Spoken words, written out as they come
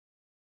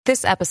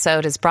This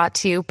episode is brought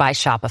to you by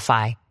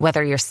Shopify.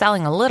 Whether you're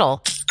selling a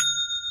little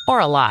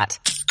or a lot,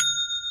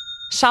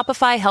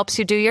 Shopify helps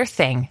you do your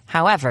thing,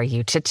 however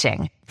you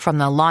cha-ching. From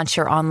the launch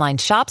your online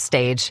shop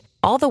stage,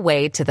 all the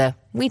way to the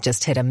we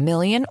just hit 1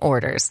 million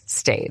orders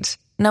stage.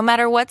 No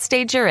matter what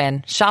stage you're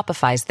in,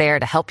 Shopify's there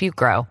to help you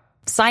grow.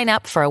 Sign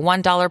up for a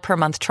 $1 per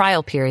month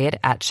trial period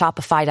at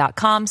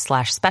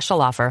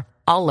shopify.com/special offer,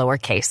 all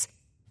lowercase.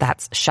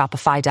 That's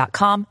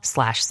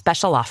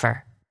shopify.com/special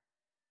offer.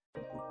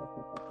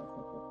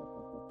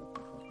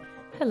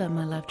 Hello,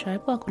 my love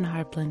tribe. Welcome to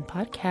Heart Blend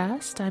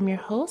Podcast. I'm your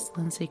host,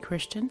 Lindsay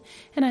Christian,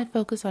 and I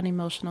focus on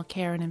emotional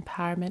care and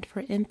empowerment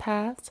for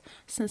empaths,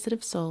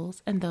 sensitive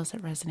souls, and those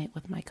that resonate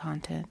with my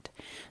content.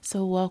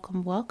 So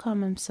welcome.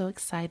 I'm so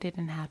excited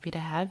and happy to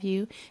have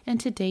you. And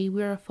today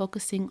we are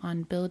focusing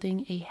on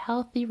building a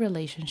healthy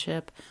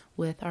relationship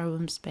with our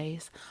womb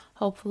space.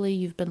 Hopefully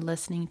you've been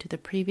listening to the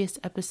previous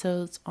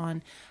episodes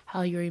on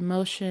how your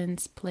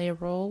emotions play a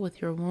role with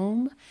your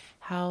womb,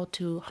 how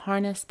to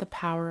harness the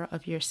power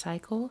of your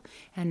cycle,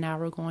 and now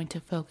we're going to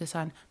focus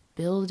on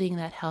building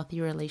that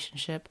healthy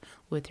relationship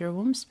with your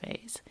womb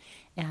space.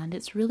 And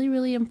it's really,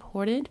 really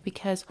important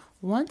because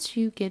once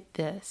you get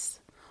this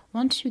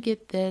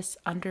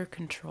under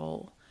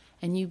control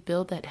and you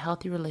build that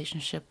healthy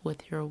relationship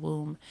with your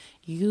womb,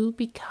 you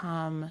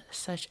become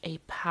such a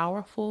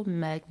powerful,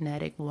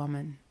 magnetic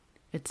woman.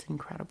 It's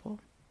incredible.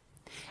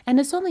 And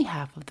it's only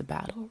half of the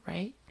battle,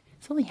 right?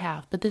 It's only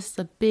half, but this is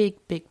a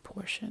big, big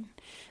portion.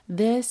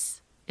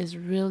 This is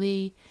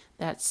really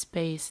that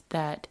space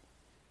that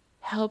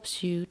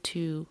helps you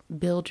to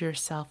build your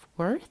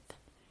self-worth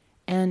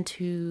and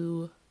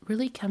to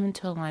really come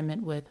into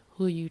alignment with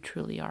who you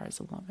truly are as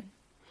a woman.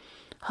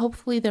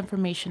 Hopefully the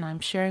information I'm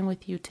sharing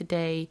with you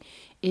today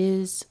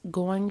is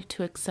going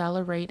to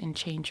accelerate and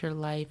change your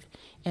life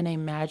in a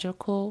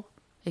magical,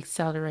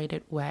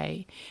 accelerated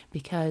way,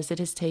 because it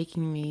is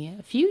taking me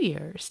a few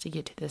years to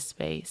get to this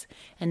space.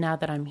 And now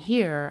that I'm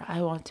here,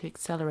 I want to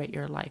accelerate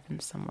your life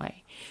in some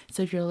way.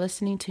 So if you're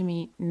listening to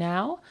me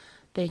now,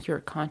 thank your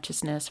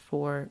consciousness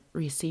for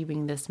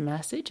receiving this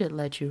message. It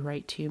led you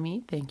right to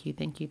me. Thank you,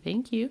 thank you,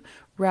 thank you.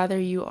 Whether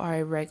you are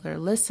a regular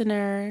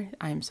listener,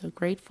 I'm so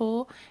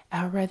grateful.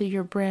 Or whether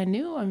you're brand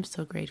new, I'm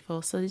so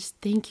grateful. So just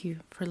thank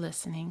you for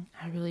listening.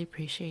 I really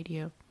appreciate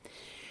you.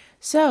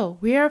 So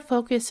we are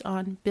focused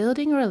on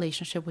building a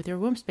relationship with your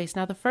womb space.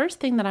 Now, the first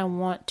thing that I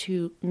want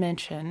to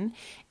mention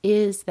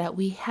is that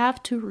we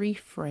have to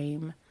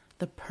reframe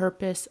the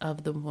purpose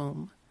of the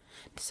womb.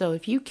 So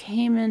if you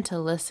came into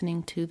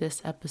listening to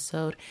this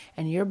episode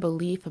and your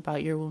belief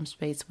about your womb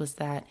space was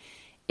that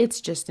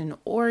it's just an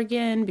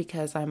organ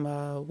because I'm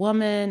a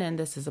woman and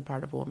this is a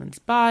part of a woman's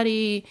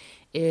body,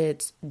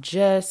 it's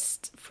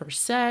just for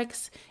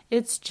sex,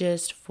 it's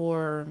just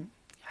for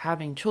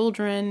having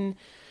children,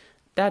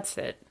 that's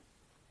it.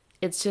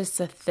 It's just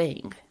a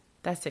thing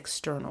that's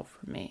external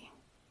for me.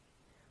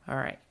 All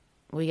right,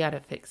 we got to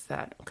fix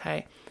that,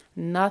 okay?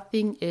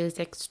 Nothing is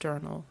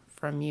external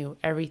from you.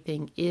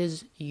 Everything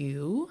is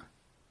you,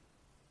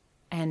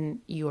 and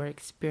you are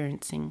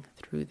experiencing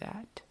through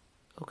that,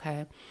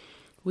 okay?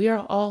 We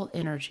are all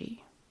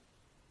energy.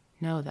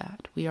 Know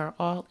that. We are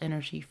all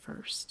energy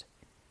first.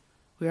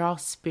 We are all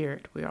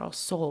spirit. We are all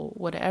soul.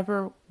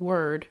 Whatever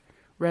word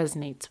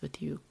resonates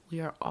with you, we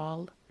are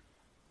all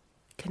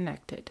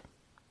connected.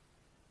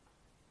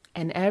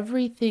 And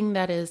everything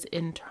that is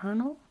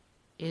internal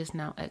is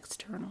now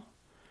external.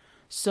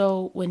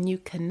 So when you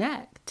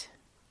connect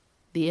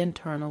the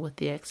internal with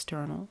the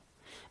external,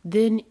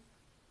 then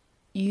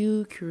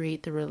you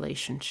create the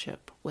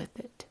relationship with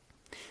it.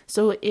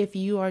 So if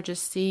you are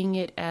just seeing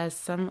it as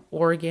some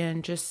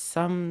organ, just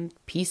some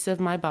piece of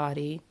my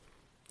body,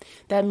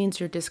 that means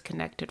you're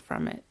disconnected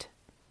from it.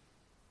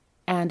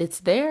 And it's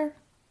there.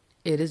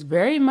 It is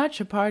very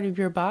much a part of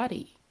your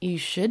body. You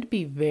should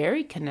be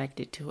very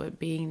connected to it,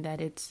 being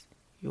that it's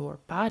your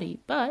body.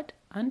 But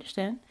I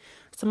understand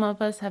some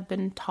of us have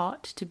been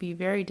taught to be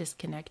very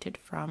disconnected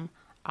from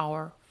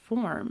our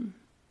form.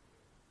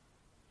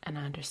 And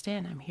I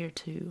understand. I'm here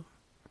to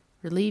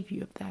relieve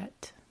you of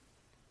that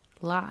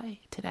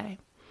lie today.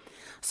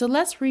 So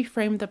let's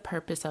reframe the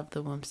purpose of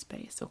the womb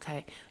space,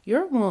 okay?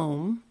 Your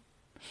womb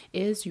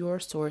is your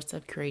source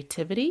of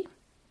creativity.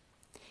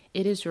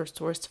 It is your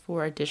source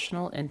for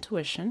additional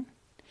intuition.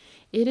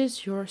 It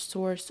is your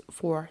source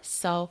for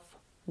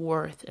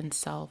self-worth and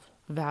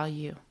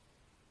self-value.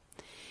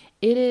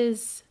 It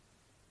is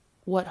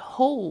what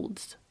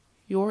holds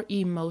your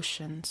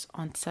emotions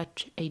on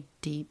such a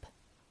deep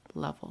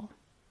level.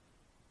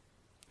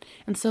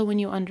 And so when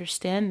you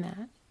understand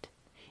that,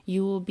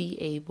 you will be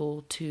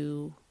able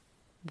to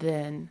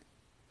then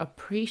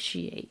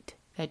appreciate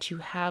that you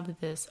have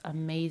this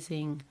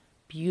amazing,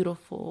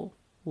 beautiful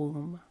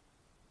womb.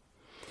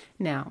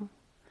 Now,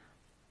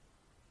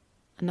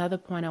 another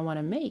point I want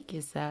to make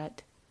is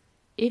that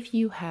if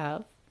you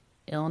have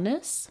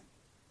illness,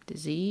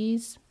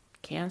 disease,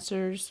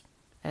 cancers,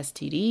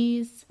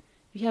 STDs,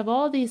 if you have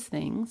all these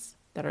things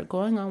that are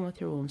going on with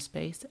your womb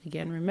space,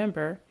 again,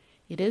 remember,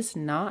 it is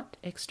not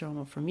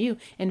external from you.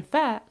 In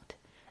fact,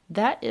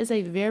 that is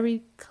a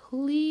very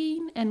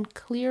clean and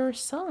clear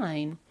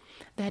sign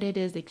that it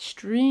is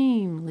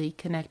extremely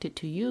connected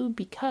to you,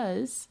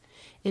 because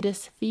it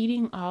is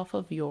feeding off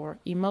of your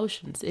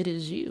emotions. It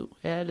is you.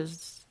 It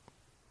is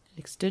an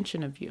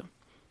extension of you.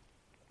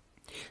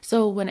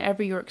 So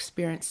whenever you're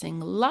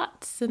experiencing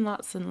lots and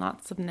lots and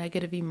lots of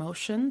negative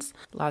emotions,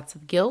 lots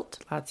of guilt,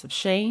 lots of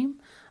shame,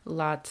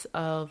 lots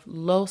of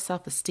low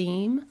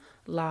self-esteem,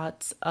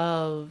 lots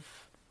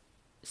of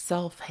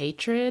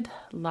self-hatred,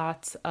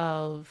 lots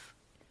of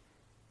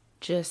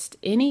just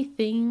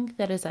anything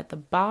that is at the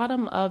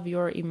bottom of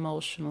your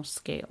emotional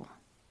scale,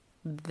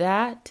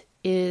 that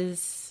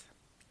is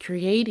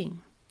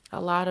creating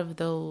a lot of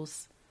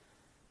those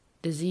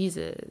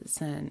diseases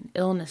and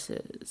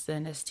illnesses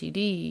and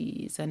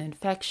STDs and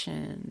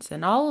infections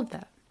and all of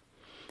that.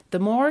 The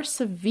more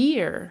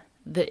severe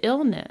the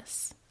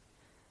illness,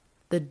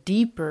 the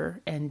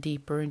deeper and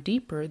deeper and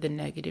deeper the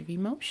negative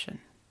emotion.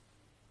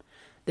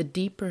 The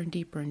deeper and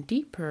deeper and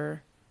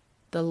deeper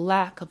the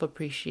lack of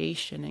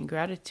appreciation and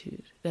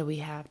gratitude that we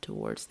have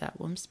towards that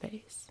womb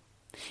space.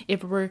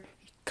 If we're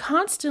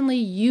constantly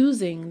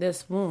using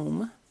this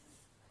womb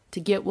to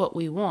get what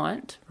we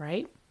want,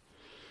 right?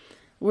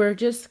 We're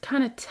just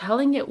kind of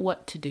telling it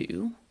what to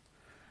do.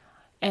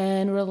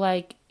 And we're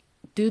like,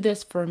 do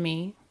this for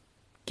me.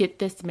 Get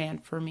this man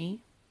for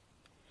me.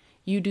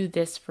 You do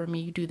this for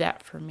me. You do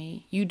that for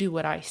me. You do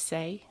what I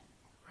say,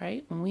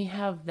 right? When we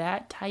have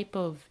that type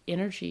of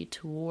energy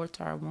towards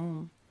our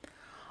womb,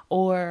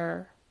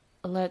 or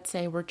let's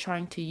say we're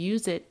trying to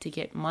use it to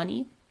get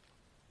money,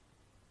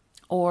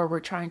 or we're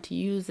trying to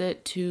use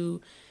it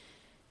to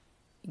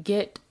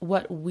get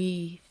what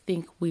we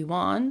think we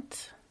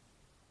want,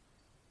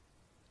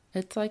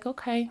 it's like,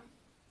 okay,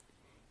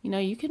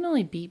 you can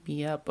only beat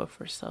me up but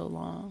for so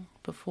long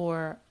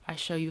before I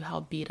show you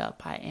how beat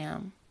up I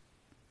am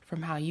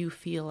from how you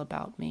feel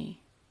about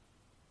me,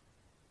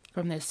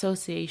 from the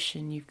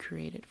association you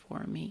created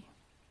for me.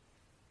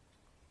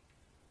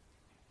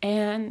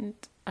 And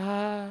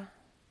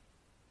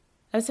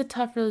that's a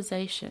tough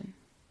realization,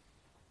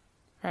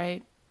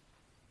 right?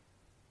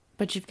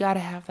 But you've got to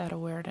have that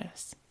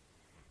awareness.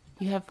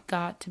 You have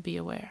got to be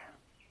aware.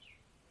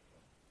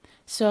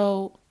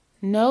 So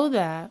know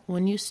that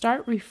when you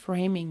start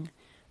reframing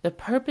the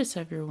purpose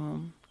of your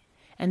womb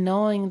and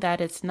knowing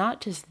that it's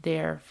not just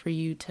there for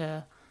you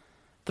to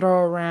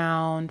throw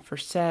around for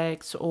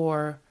sex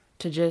or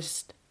to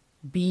just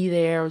be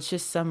there, it's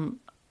just some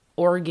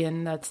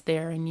organ that's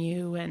there in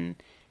you and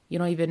you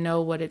don't even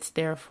know what it's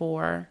there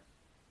for,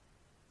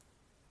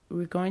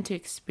 we're going to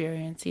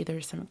experience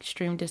either some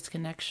extreme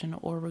disconnection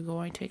or we're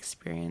going to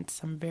experience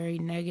some very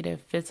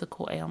negative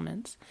physical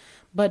ailments.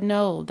 But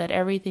know that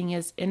everything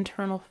is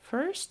internal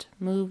first,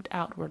 moved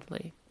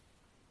outwardly.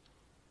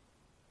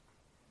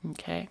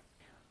 Okay?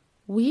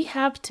 We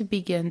have to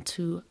begin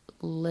to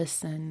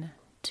listen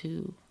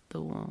to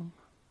the womb.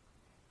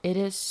 It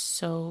is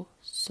so,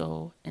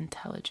 so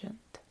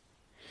intelligent.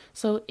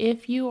 So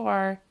if you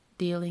are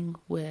dealing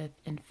with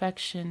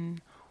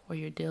infection or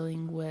you're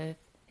dealing with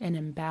an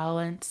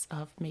imbalance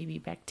of maybe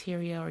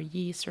bacteria or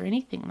yeast or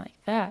anything like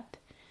that,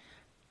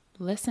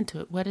 listen to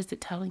it. What is it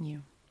telling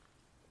you?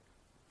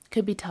 It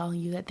could be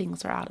telling you that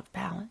things are out of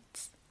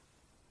balance.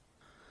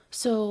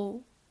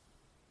 So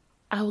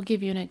I will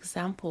give you an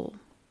example.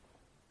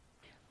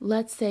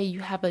 Let's say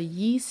you have a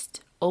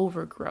yeast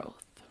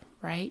overgrowth,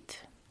 right?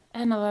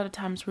 And a lot of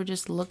times we're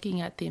just looking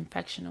at the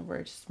infection and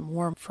we're just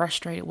more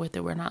frustrated with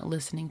it. We're not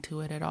listening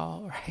to it at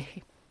all,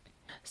 right?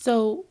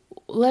 So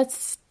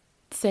let's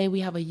say we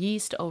have a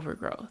yeast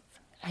overgrowth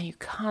and you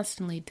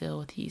constantly deal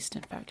with yeast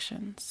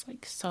infections,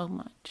 like so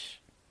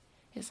much.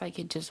 It's like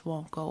it just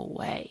won't go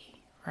away,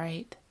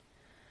 right?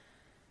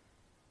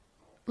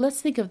 Let's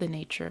think of the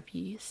nature of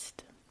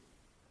yeast.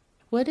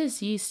 What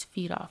does yeast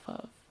feed off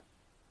of?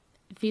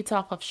 It feeds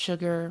off of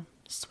sugar,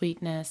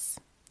 sweetness,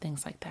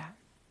 things like that,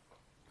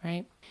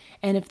 right?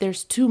 And if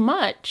there's too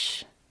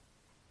much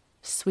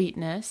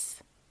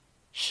sweetness,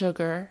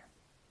 sugar,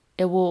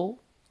 it will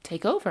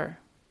take over.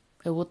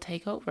 It will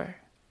take over.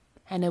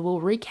 And it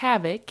will wreak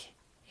havoc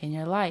in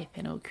your life.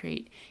 And it will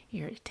create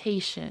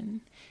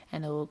irritation.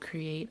 And it will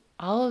create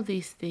all of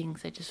these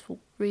things that just feel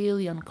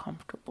really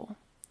uncomfortable.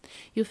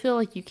 You feel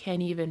like you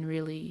can't even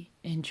really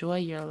enjoy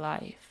your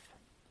life,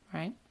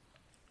 right?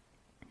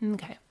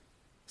 Okay.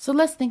 So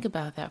let's think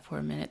about that for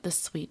a minute. The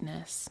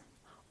sweetness.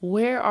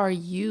 Where are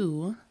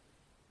you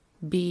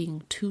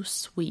being too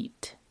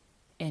sweet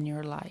in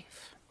your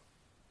life?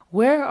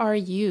 Where are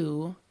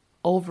you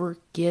over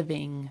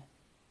giving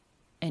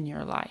in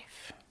your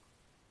life?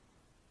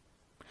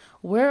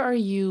 Where are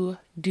you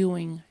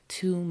doing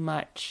too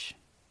much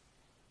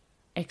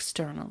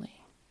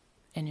externally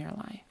in your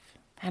life?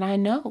 And I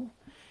know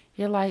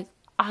you're like,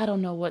 I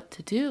don't know what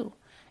to do.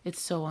 It's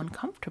so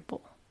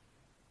uncomfortable.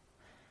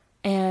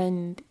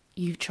 And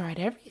you've tried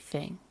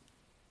everything.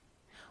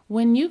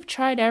 When you've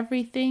tried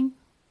everything,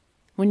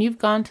 when you've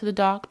gone to the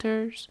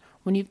doctors,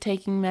 when you've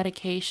taken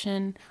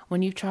medication,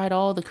 when you've tried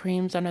all the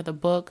creams under the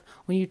book,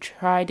 when you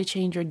tried to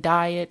change your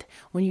diet,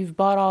 when you've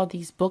bought all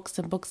these books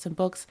and books and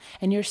books,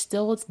 and you're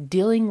still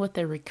dealing with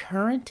a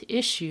recurrent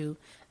issue,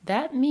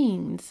 that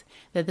means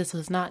that this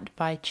was not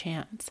by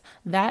chance.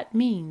 That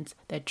means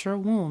that your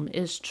womb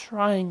is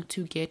trying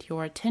to get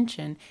your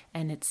attention,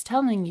 and it's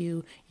telling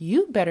you,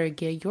 you better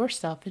get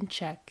yourself in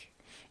check.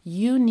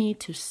 You need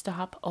to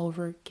stop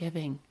over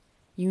giving.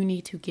 You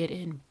need to get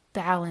in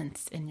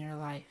balance in your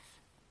life.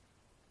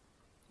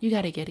 You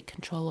got to get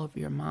control over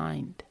your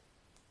mind,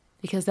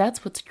 because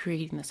that's what's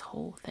creating this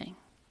whole thing.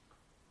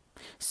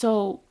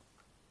 So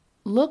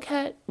look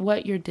at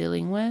what you're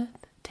dealing with,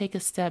 take a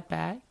step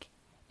back,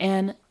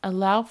 and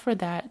allow for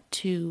that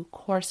to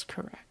course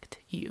correct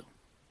you.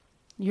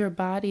 Your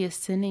body is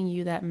sending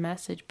you that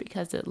message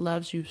because it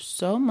loves you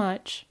so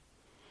much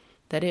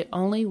that it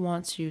only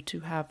wants you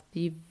to have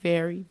the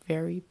very,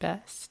 very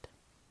best.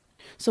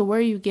 So where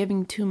are you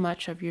giving too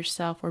much of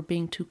yourself, or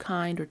being too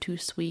kind or too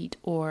sweet,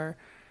 or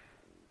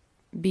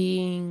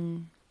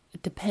being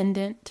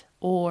dependent,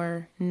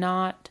 or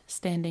not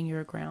standing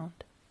your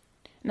ground?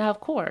 Now, of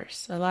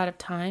course, a lot of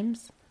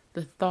times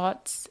the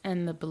thoughts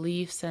and the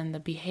beliefs and the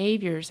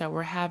behaviors that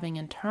we're having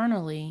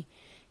internally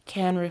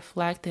can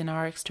reflect in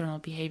our external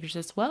behaviors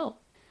as well.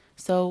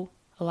 So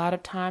a lot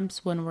of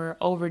times when we're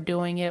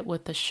overdoing it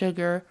with the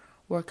sugar,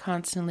 we're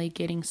constantly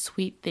getting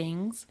sweet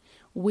things,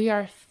 we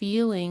are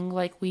feeling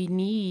like we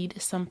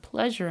need some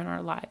pleasure in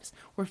our lives.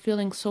 We're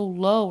feeling so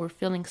low. We're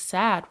feeling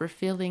sad. We're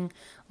feeling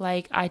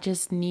like I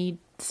just need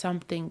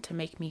something to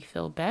make me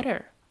feel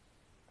better.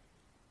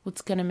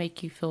 What's going to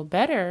make you feel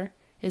better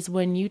is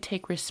when you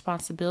take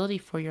responsibility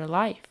for your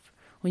life,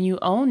 when you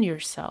own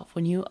yourself,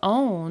 when you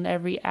own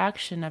every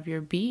action of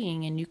your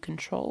being, and you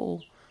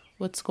control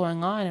what's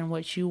going on and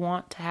what you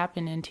want to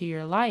happen into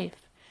your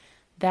life.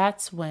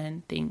 That's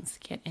when things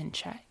get in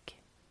check.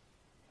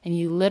 And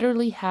you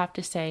literally have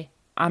to say,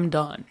 I'm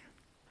done.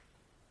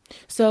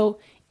 So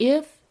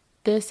if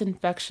this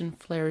infection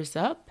flares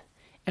up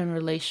in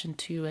relation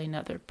to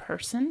another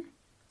person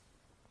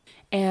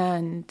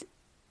and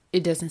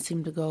it doesn't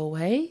seem to go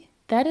away,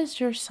 that is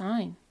your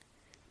sign.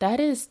 That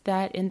is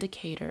that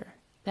indicator.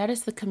 That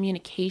is the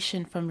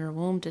communication from your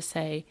womb to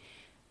say,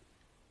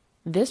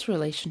 this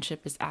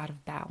relationship is out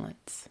of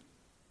balance.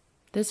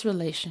 This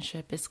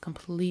relationship is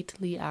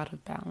completely out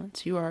of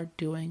balance. You are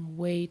doing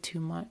way too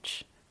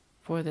much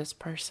for this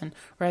person.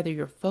 Rather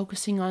you're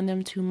focusing on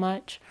them too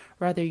much,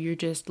 rather you're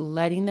just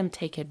letting them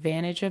take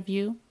advantage of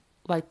you,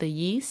 like the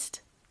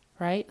yeast,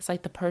 right? It's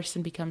like the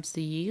person becomes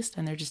the yeast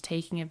and they're just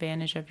taking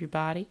advantage of your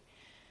body.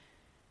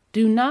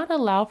 Do not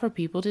allow for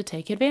people to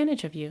take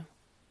advantage of you.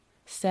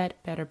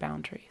 Set better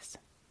boundaries.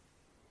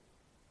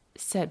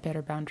 Set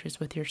better boundaries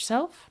with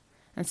yourself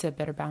and set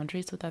better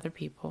boundaries with other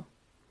people.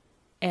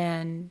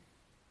 And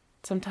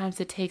sometimes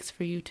it takes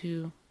for you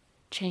to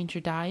change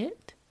your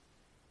diet,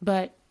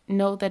 but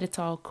know that it's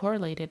all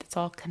correlated, it's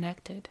all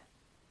connected.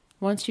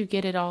 Once you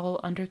get it all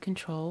under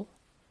control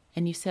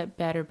and you set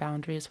better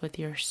boundaries with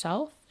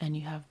yourself and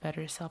you have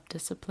better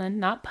self-discipline,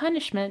 not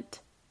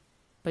punishment,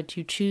 but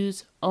you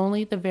choose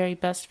only the very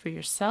best for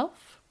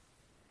yourself,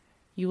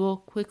 you will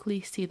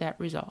quickly see that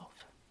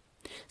resolve.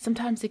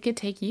 Sometimes it could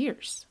take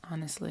years,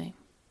 honestly.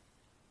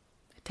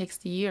 It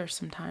takes years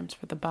sometimes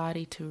for the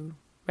body to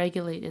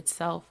regulate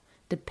itself,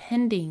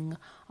 depending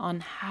on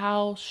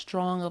how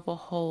strong of a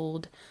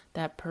hold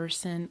that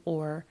person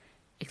or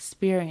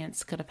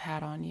experience could have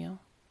had on you.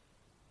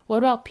 What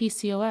about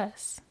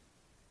PCOS?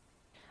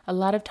 A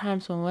lot of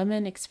times when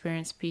women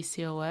experience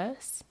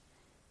PCOS,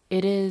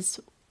 it is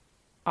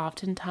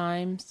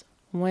oftentimes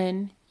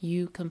when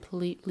you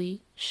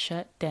completely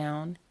shut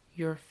down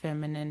your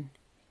feminine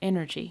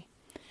energy.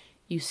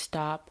 You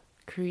stop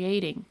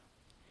creating.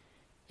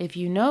 If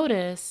you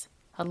notice,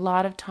 a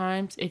lot of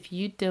times, if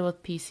you deal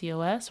with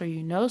PCOS or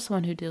you know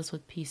someone who deals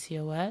with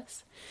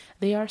PCOS,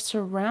 they are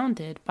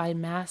surrounded by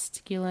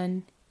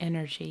masculine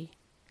energy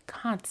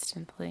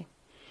constantly.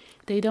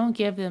 They don't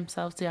give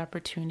themselves the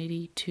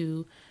opportunity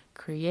to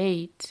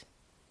create,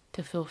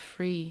 to feel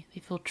free.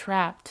 They feel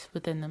trapped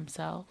within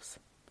themselves.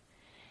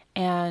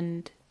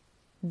 And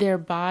their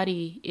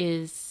body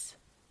is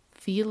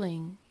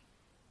feeling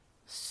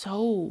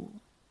so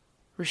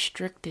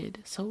restricted,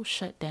 so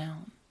shut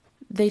down.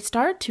 They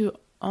start to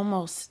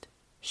almost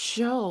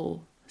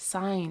show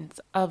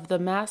signs of the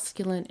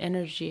masculine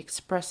energy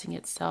expressing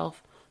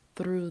itself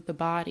through the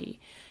body,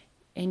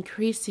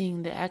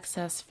 increasing the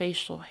excess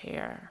facial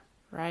hair,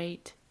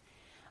 right?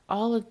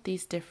 All of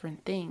these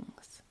different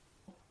things.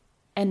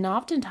 And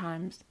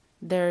oftentimes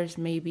there's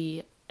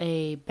maybe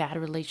a bad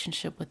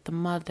relationship with the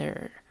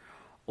mother,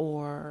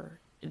 or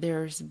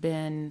there's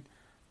been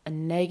a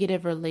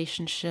negative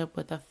relationship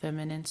with a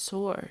feminine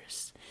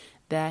source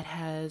that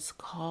has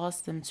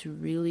caused them to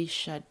really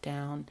shut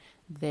down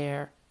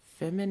their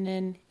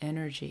feminine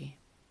energy.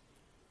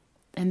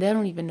 And they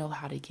don't even know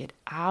how to get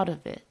out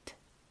of it.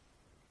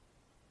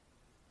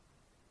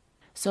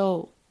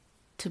 So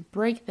to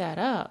break that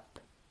up,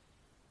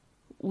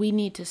 we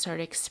need to start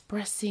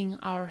expressing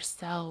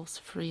ourselves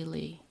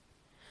freely.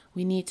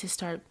 We need to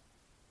start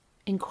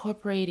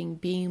incorporating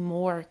being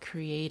more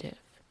creative.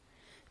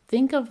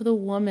 Think of the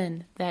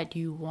woman that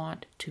you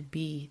want to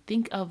be.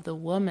 Think of the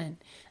woman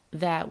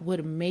that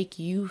would make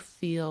you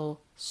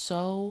feel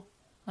so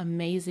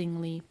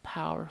amazingly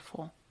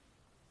powerful.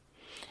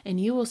 And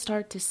you will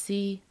start to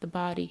see the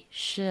body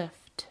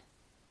shift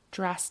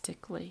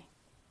drastically.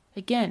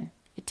 Again,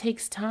 it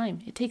takes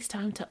time. It takes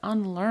time to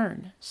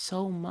unlearn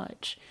so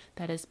much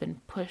that has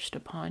been pushed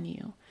upon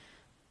you.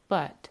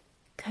 But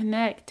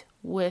connect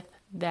with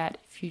that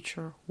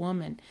future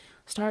woman.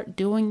 Start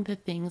doing the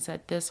things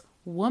that this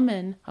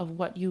woman of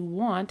what you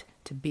want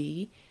to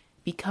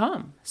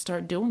become.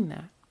 Start doing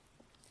that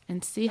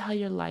and see how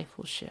your life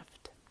will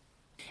shift.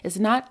 It's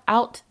not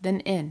out then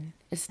in.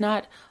 It's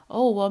not,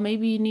 oh, well,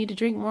 maybe you need to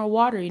drink more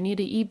water. You need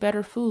to eat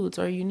better foods,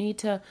 or you need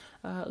to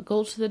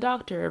go to the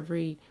doctor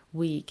every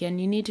week, and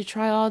you need to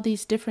try all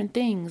these different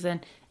things.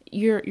 And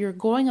you're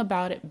going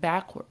about it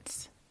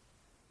backwards.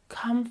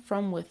 Come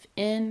from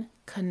within,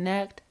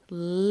 connect,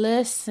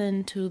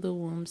 listen to the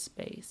womb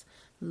space.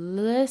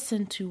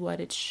 Listen to what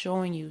it's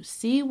showing you.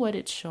 See what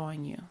it's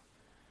showing you.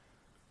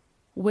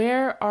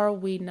 Where are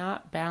we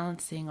not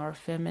balancing our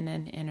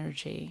feminine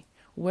energy?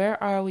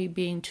 Where are we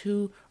being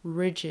too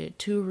rigid,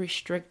 too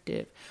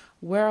restrictive?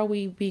 Where are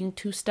we being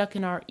too stuck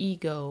in our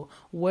ego?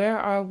 Where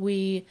are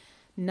we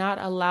not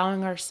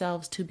allowing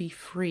ourselves to be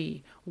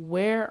free?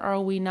 Where are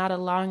we not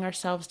allowing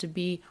ourselves to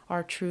be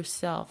our true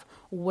self?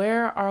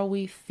 Where are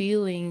we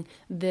feeling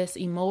this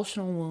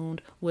emotional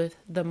wound with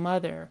the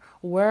mother?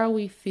 Where are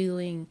we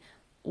feeling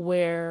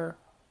where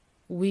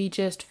we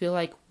just feel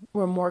like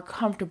we're more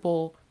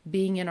comfortable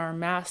being in our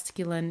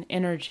masculine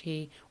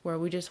energy, where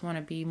we just want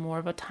to be more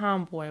of a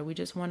tomboy? We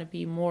just want to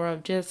be more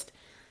of just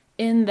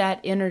in that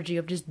energy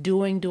of just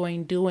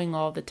doing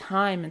all the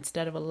time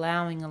instead of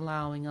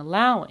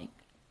allowing.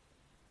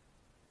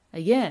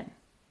 Again,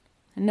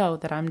 know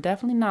that I'm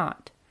definitely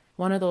not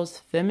one of those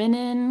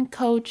feminine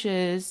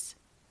coaches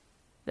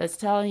that's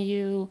telling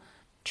you,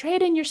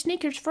 trade in your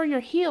sneakers for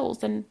your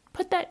heels and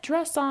put that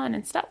dress on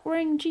and stop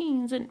wearing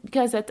jeans, and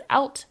because that's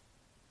out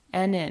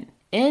and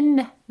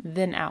in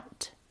then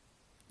out.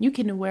 You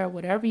can wear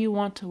whatever you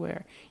want to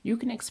wear. You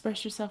can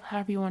express yourself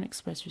however you want to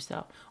express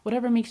yourself.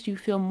 Whatever makes you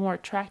feel more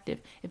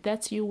attractive. If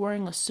that's you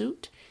wearing a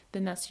suit,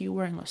 then that's you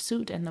wearing a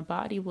suit, and the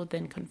body will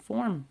then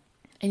conform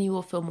and you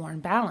will feel more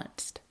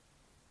imbalanced.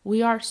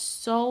 We are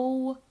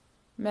so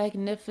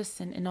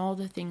magnificent in all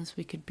the things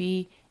we could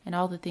be and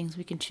all the things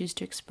we can choose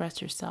to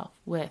express yourself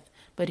with.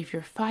 But if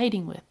you're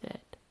fighting with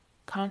it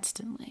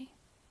constantly,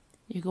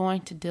 you're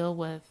going to deal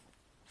with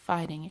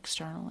fighting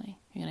externally.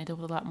 You're going to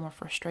deal with a lot more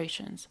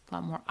frustrations, a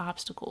lot more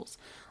obstacles,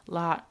 a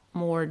lot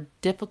more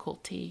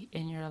difficulty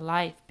in your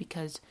life,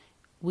 because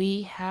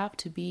we have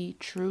to be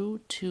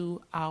true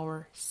to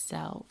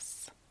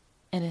ourselves.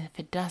 And if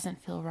it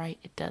doesn't feel right,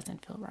 it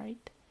doesn't feel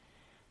right.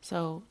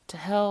 So to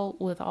hell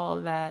with all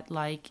that,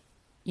 like,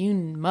 you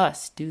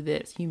must do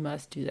this, you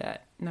must do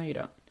that. No, you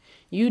don't.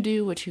 You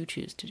do what you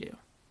choose to do,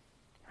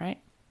 right?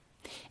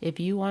 If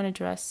you want to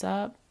dress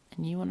up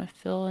and you want to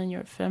feel in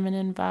your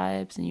feminine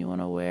vibes and you want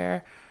to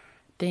wear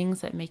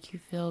things that make you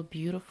feel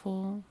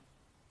beautiful,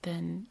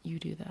 then you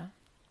do that.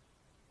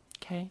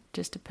 Okay?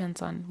 Just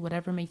depends on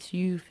whatever makes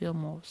you feel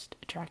most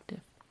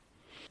attractive.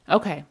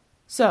 Okay,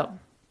 so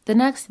the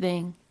next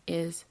thing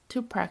is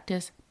to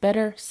practice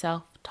better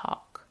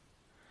self-talk.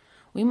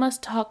 We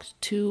must talk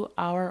to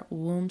our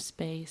womb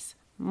space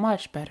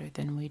much better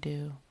than we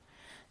do.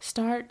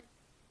 Start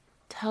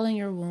telling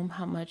your womb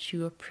how much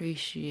you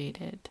appreciate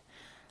it.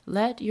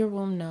 Let your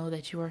womb know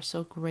that you are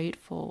so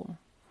grateful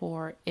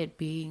for it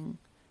being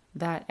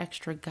that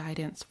extra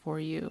guidance for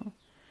you.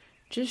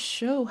 Just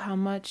show how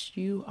much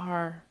you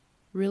are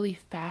really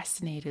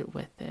fascinated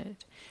with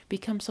it.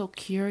 Become so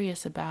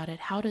curious about it.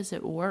 How does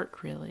it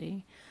work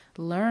really?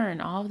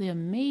 Learn all the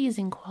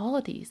amazing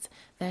qualities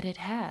that it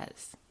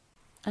has.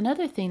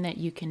 Another thing that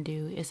you can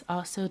do is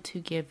also to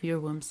give your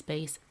womb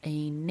space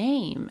a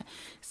name.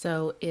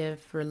 So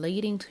if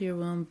relating to your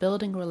womb,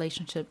 building a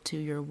relationship to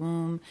your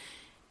womb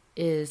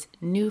is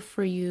new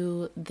for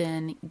you,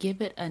 then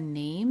give it a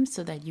name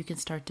so that you can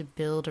start to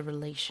build a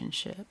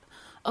relationship.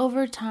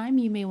 Over time,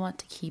 you may want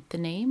to keep the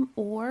name,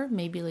 or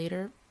maybe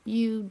later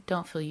you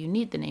don't feel you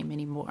need the name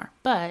anymore.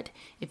 But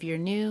if you're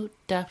new,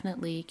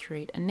 definitely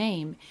create a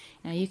name.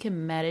 Now you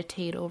can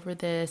meditate over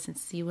this and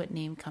see what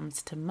name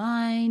comes to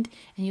mind,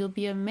 and you'll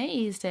be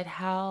amazed at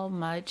how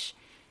much,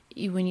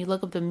 when you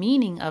look up the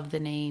meaning of the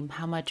name,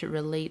 how much it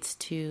relates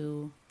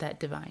to that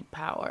divine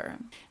power.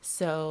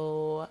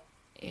 So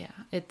yeah,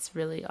 it's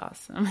really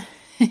awesome.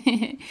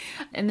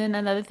 And then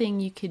another thing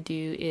you could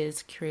do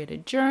is create a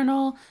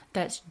journal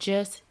that's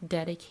just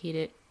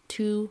dedicated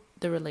to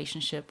the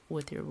relationship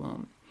with your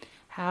womb.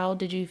 How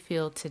did you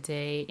feel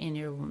today in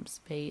your womb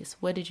space?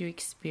 What did you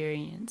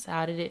experience?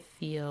 How did it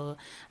feel?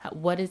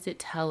 What is it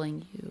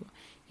telling you?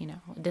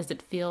 Does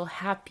it feel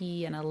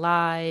happy and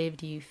alive?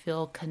 Do you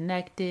feel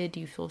connected? Do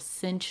you feel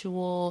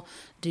sensual?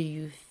 Do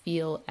you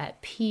feel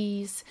at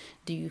peace?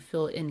 Do you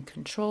feel in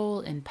control,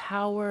 in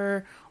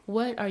power?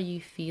 What are you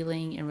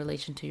feeling in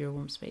relation to your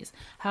womb space?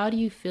 How do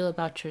you feel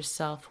about your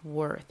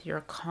self-worth,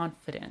 your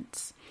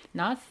confidence?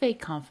 Not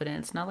fake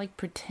confidence, not like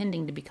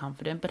pretending to be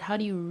confident, but how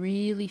do you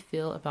really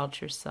feel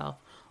about your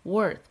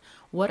self-worth?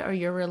 What are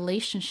your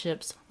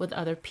relationships with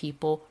other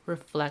people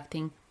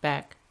reflecting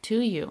back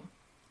to you?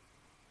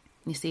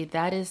 You see,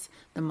 that is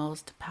the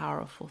most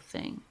powerful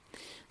thing.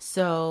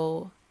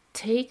 So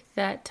take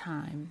that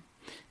time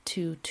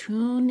to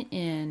tune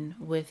in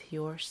with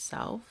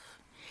yourself,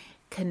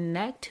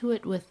 connect to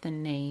it with the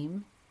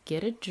name,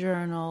 get a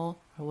journal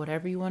or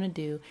whatever you want to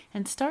do,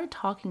 and start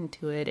talking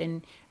to it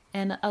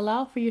and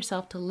allow for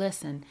yourself to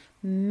listen.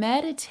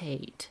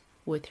 Meditate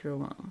with your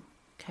womb,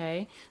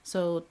 okay?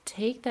 So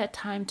take that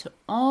time to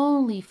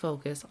only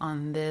focus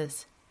on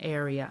this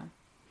area.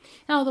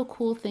 Now, the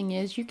cool thing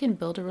is you can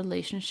build a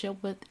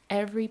relationship with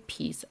every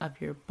piece of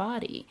your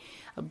body,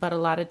 but a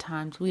lot of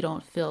times we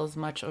don't feel as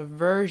much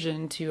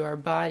aversion to our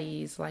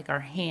bodies like our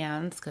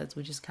hands, because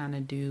we just kind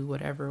of do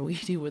whatever we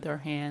do with our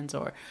hands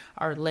or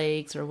our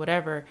legs or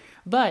whatever.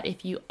 But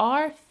if you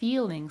are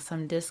feeling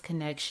some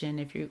disconnection,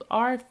 if you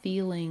are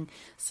feeling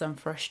some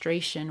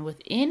frustration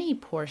with any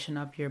portion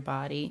of your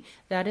body,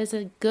 that is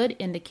a good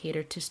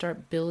indicator to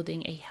start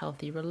building a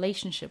healthy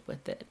relationship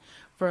with it.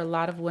 For a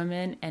lot of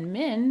women and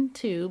men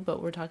too,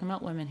 but we're talking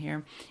about women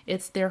here,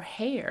 it's their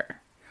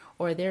hair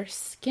or their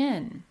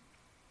skin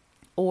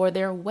or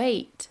their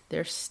weight,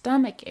 their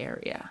stomach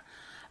area,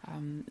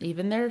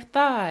 even their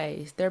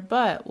thighs, their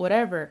butt,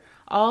 whatever.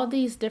 All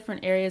these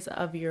different areas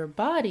of your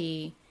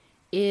body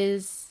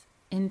is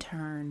in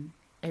turn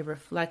a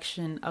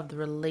reflection of the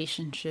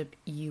relationship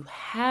you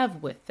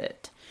have with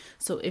it.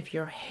 So if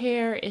your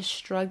hair is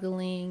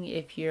struggling,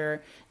 if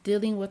you're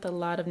dealing with a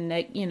lot of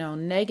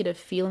negative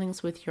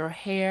feelings with your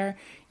hair,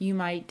 you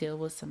might deal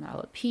with some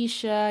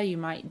alopecia, you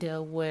might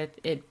deal with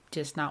it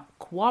just not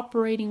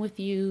cooperating with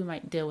you, you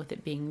might deal with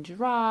it being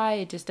dry,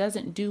 it just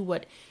doesn't do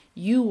what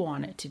you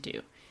want it to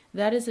do.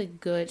 That is a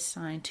good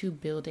sign to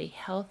build a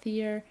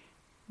healthier,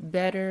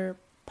 better,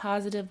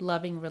 positive,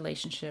 loving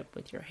relationship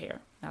with your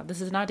hair. Now,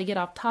 this is not to get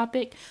off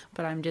topic,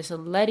 but I'm just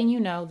letting you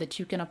know that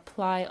you can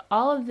apply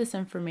all of this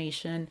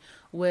information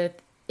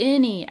with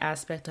any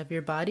aspect of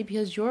your body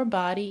because your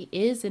body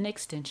is an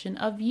extension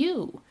of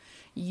you.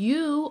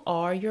 You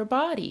are your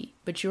body,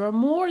 but you are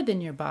more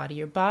than your body.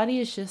 Your body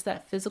is just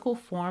that physical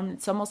form.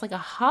 It's almost like a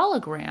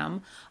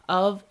hologram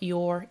of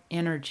your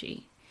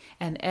energy.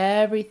 And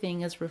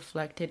everything is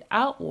reflected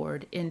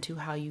outward into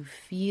how you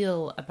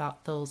feel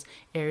about those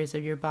areas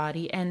of your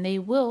body, and they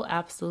will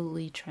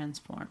absolutely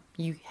transform.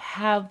 You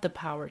have the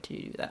power to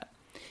do that.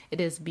 It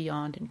is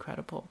beyond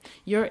incredible.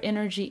 Your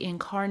energy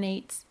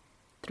incarnates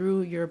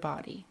through your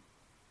body.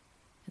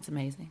 It's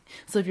amazing.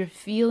 So if you're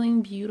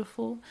feeling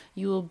beautiful,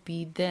 you will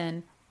be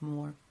then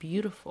more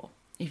beautiful.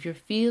 If you're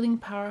feeling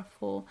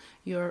powerful,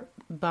 your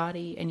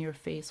body and your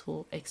face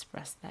will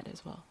express that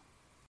as well.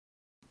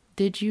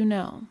 Did you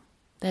know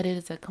that it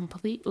is a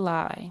complete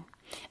lie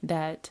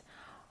that,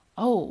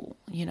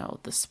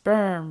 the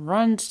sperm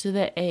runs to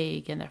the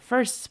egg and the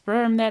first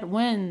sperm that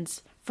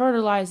wins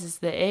fertilizes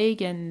the egg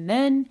and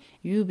then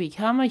you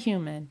become a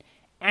human?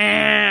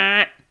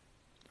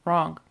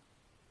 Wrong.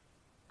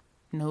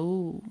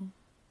 No.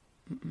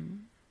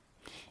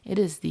 It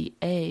is the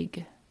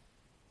egg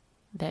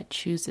that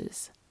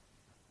chooses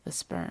the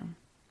sperm.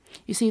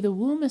 You see, the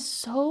womb is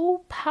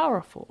so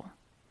powerful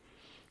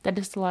that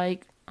it's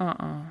like,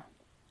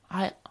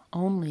 I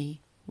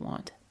only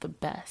want the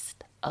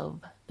best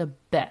of the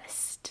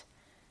best.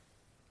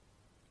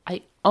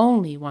 I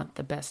only want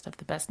the best of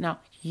the best. Now,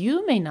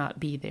 you may not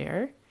be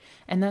there,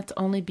 and that's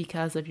only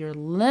because of your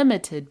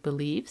limited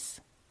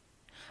beliefs.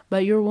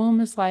 But your womb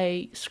is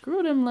like,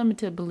 screw them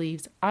limited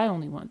beliefs. I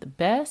only want the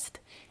best.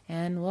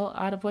 And well,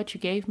 out of what you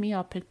gave me,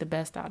 I'll pick the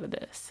best out of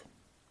this.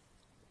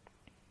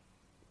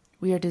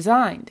 We are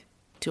designed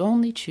to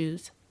only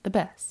choose the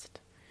best.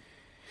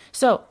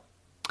 So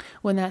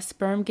when that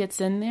sperm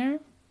gets in there,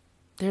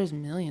 there's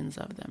millions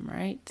of them,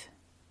 right?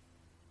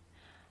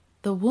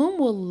 The womb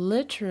will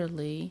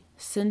literally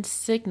send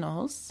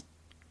signals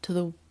to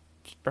the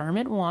sperm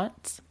it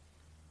wants,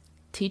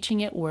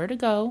 teaching it where to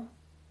go,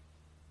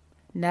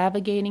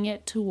 navigating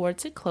it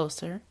towards it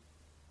closer,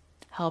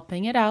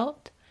 helping it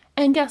out,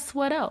 and guess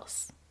what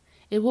else?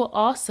 It will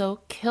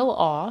also kill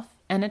off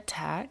and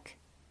attack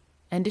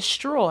and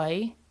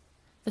destroy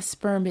the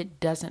sperm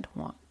it doesn't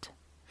want.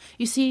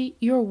 You see,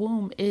 your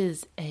womb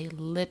is a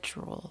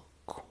literal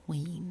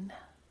queen.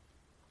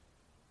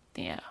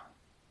 Yeah.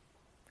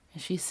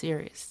 And she's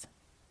serious.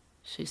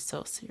 She's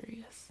so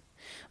serious.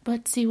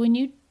 But see, when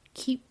you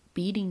keep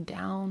beating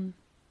down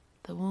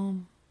the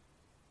womb,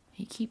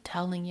 you keep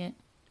telling it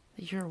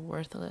that you're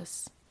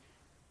worthless,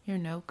 you're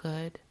no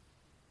good,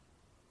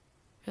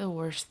 you're the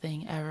worst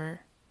thing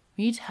ever.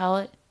 When you tell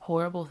it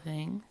horrible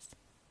things,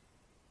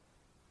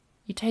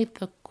 you take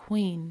the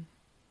queen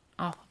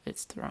off of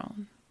its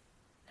throne.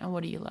 And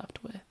what are you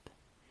left with?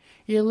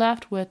 You're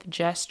left with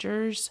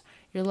gestures.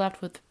 You're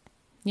left with,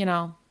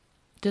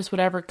 just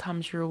whatever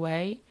comes your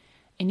way.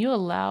 And you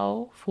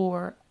allow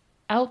for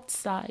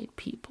outside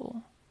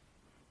people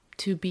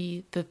to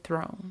be the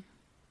throne,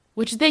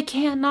 which they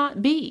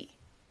cannot be.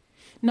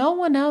 No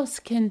one else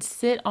can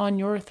sit on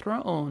your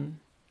throne.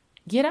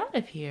 Get out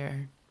of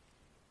here.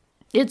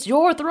 It's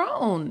your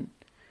throne.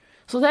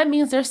 So that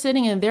means they're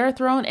sitting in their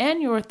throne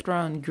and your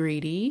throne,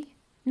 greedy.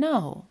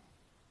 No.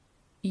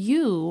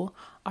 You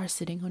are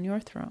sitting on your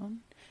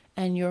throne,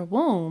 and your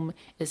womb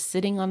is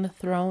sitting on the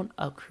throne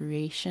of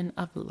creation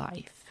of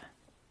life.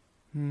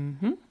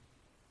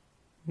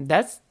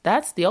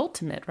 That's the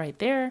ultimate right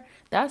there.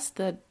 That's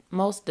the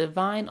most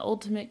divine,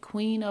 ultimate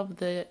queen of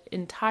the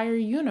entire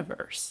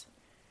universe.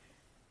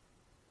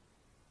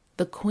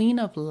 The queen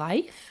of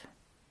life?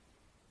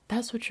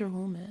 That's what your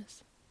womb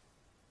is.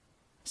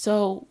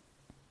 So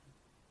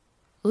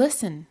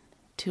listen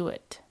to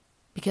it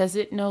because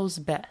it knows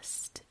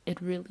best. It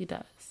really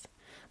does.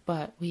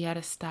 But we got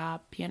to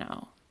stop,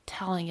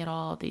 telling it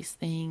all these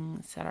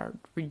things that are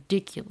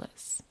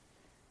ridiculous.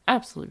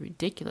 Absolutely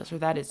ridiculous. Or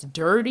that it's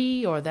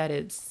dirty, or that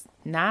it's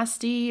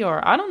nasty,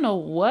 or I don't know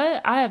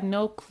what. I have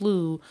no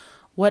clue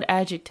what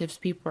adjectives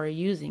people are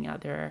using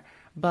out there,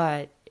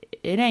 but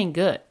it ain't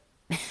good.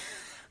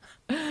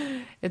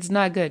 It's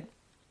not good.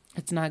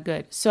 It's not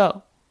good.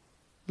 So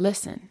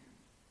listen,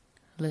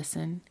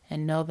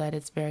 and know that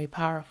it's very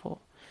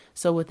powerful.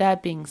 So with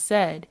that being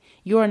said,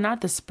 you are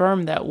not the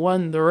sperm that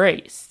won the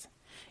race.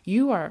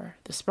 You are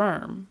the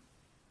sperm,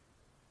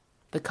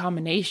 the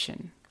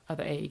combination of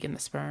the egg and the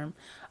sperm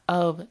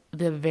of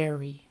the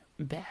very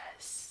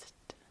best.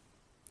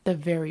 The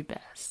very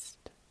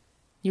best.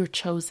 You're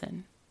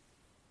chosen.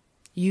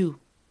 You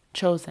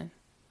chosen.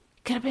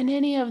 Could have been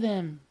any of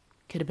them.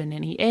 Could have been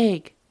any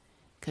egg.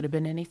 Could have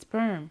been any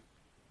sperm.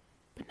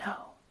 But no,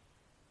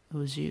 it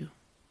was you.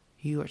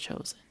 You are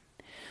chosen.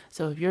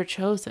 So if you're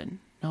chosen,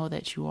 know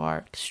that you are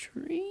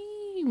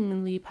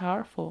extremely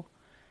powerful,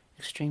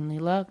 extremely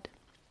loved.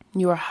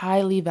 You are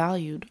highly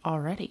valued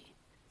already.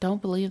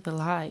 Don't believe the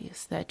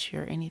lies that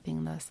you're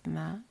anything less than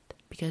that,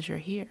 because you're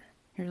here.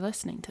 You're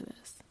listening to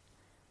this.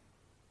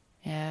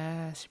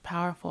 Yes, you're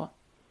powerful.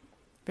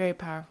 Very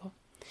powerful.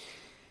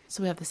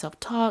 So we have the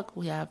self-talk,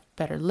 we have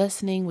better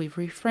listening, we've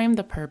reframed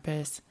the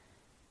purpose,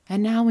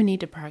 and now we need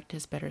to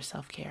practice better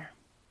self-care.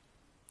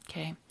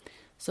 Okay?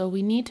 So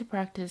we need to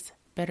practice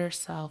better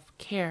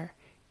self-care.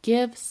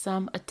 Give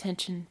some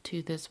attention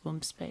to this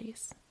womb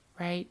space,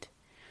 right?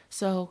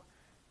 So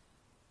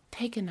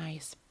take a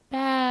nice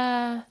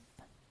bath,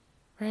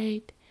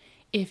 right?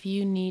 If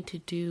you need to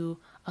do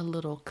a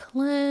little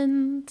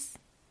cleanse,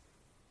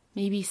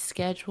 maybe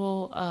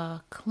schedule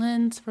a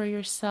cleanse for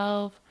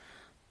yourself.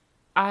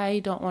 I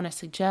don't want to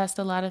suggest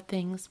a lot of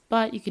things,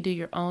 but you could do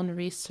your own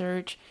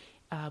research.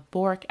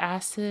 Boric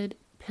acid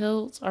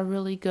pills are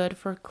really good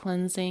for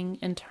cleansing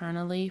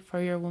internally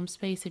for your womb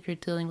space if you're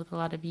dealing with a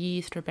lot of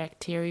yeast or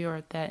bacteria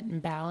or that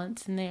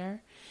imbalance in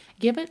there.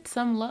 Give it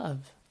some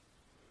love,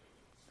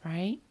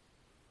 right?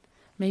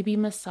 Maybe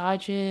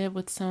massage it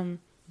with some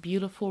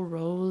beautiful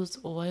rose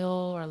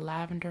oil or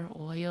lavender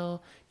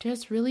oil.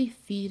 Just really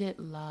feed it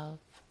love.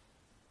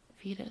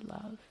 Feed it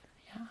love,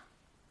 yeah.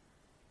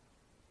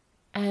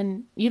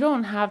 And you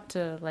don't have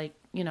to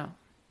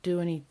do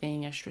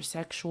anything extra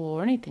sexual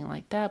or anything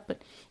like that,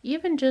 but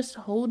even just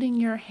holding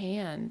your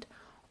hand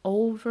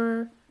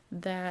over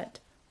that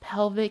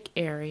pelvic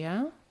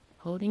area,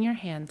 holding your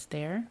hands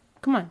there.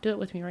 Come on, do it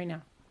with me right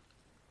now.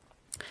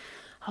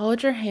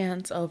 Hold your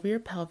hands over your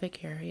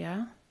pelvic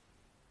area.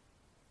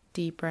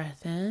 Deep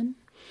breath in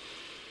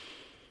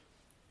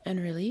and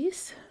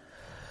release.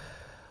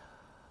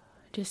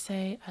 Just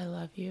say, I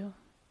love you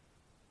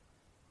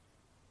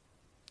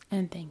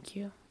and thank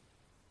you.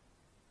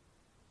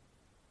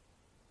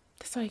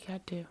 That's all you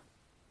gotta do.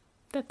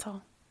 That's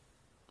all.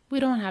 We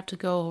don't have to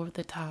go over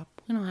the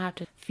top. We don't have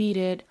to feed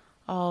it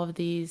all of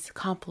these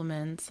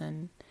compliments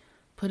and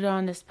put it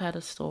on this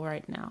pedestal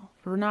right now.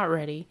 If we're not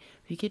ready,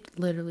 we could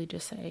literally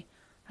just say,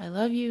 I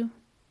love you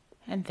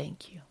and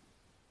thank you.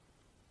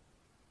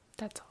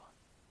 That's all.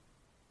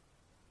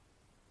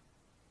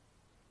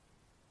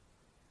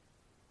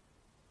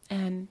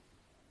 And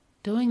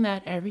doing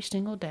that every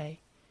single day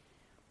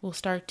will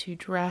start to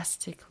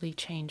drastically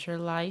change your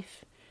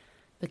life,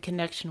 the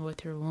connection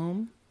with your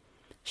womb.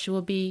 She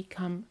will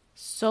become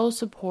so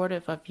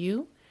supportive of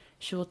you.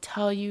 She will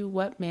tell you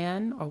what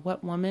man or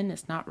what woman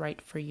is not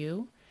right for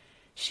you.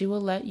 She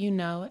will let you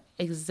know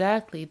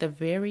exactly the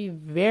very,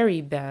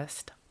 very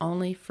best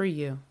only for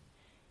you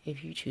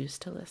if you choose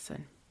to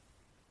listen.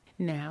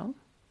 Now,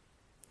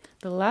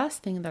 the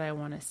last thing that I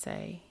want to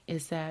say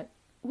is that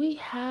we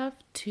have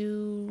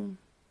to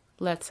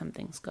let some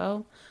things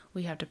go.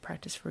 We have to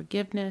practice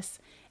forgiveness.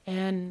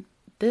 And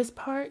this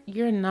part,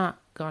 you're not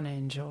going to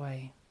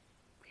enjoy.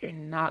 You're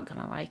not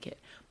going to like it.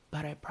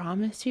 But I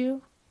promise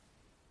you,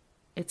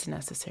 it's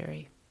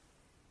necessary.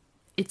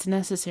 It's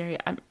necessary.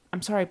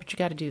 I'm sorry, but you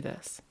got to do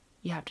this.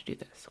 You have to do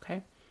this,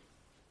 okay?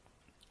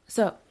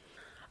 So,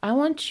 I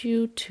want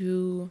you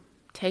to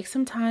take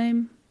some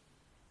time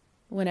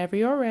whenever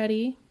you're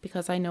ready,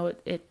 because I know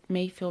it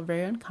may feel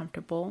very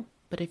uncomfortable,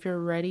 but if you're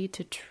ready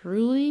to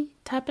truly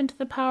tap into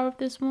the power of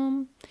this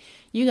womb,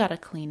 you got to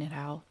clean it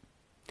out.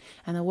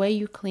 And the way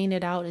you clean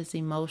it out is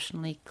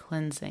emotionally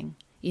cleansing,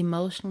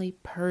 emotionally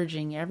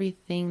purging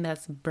everything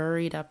that's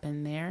buried up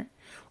in there.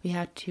 We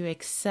have to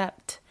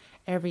accept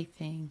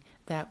everything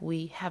that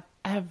we have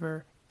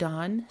ever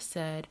done,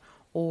 said,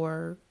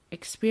 or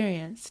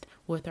experienced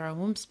with our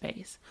womb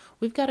space.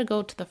 We've got to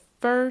go to the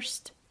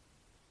first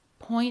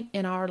point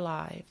in our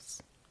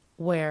lives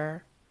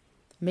where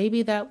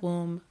maybe that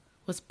womb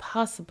was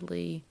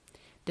possibly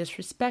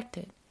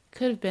disrespected.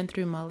 Could have been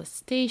through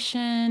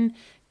molestation,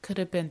 could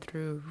have been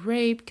through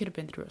rape, could have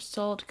been through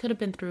assault, could have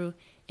been through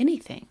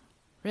anything,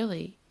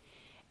 really.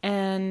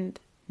 And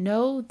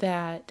know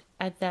that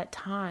at that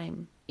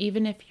time,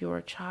 even if you're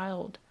a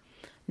child,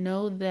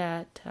 know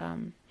that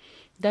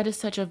that is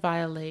such a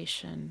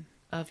violation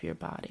of your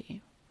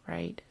body,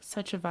 right?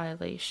 Such a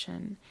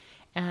violation.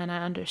 And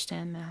I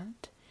understand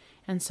that.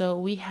 And so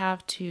we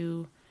have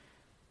to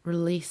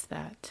release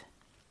that.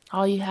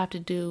 All you have to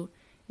do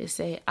is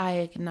say, I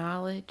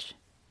acknowledge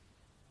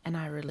and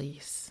I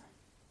release.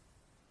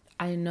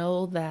 I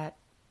know that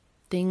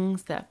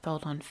things that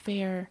felt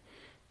unfair,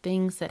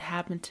 things that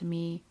happened to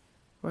me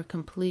were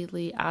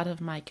completely out of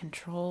my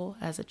control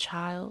as a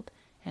child,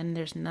 and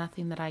there's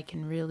nothing that I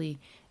can really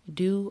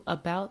do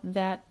about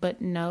that,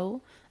 but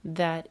know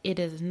that it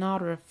is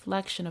not a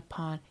reflection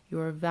upon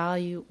your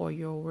value or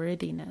your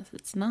worthiness.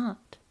 It's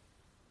not.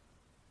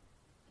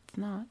 It's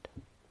not.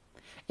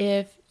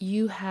 If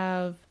you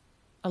have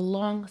a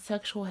long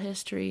sexual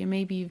history and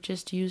maybe you've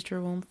just used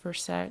your womb for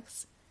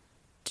sex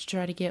to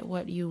try to get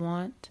what you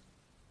want,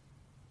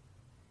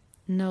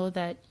 know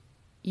that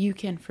you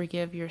can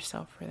forgive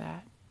yourself for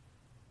that.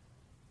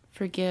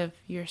 Forgive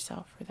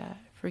yourself for that.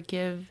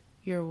 Forgive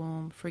your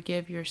womb.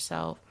 Forgive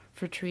yourself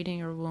for treating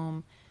your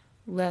womb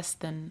less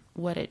than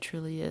what it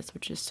truly is,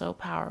 which is so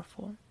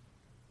powerful.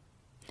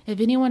 If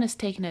anyone has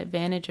taken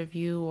advantage of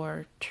you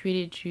or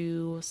treated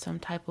you some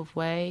type of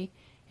way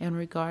in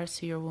regards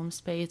to your womb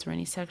space or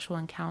any sexual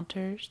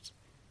encounters,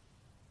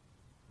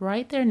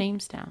 write their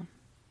names down.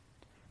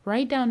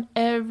 Write down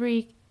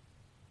every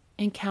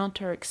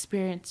encounter or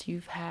experience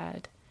you've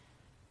had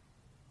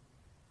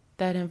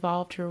that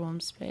involved your womb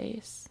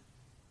space,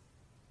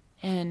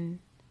 and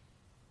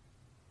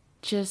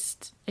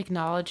just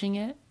acknowledging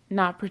it,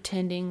 not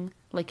pretending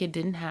like it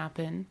didn't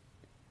happen.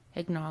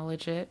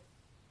 Acknowledge it.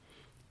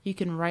 You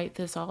can write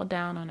this all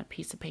down on a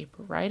piece of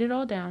paper. Write it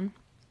all down.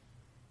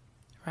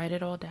 Write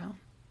it all down.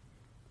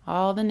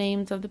 All the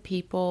names of the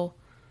people,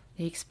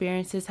 the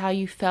experiences, how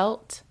you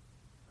felt,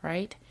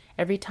 right?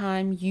 Every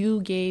time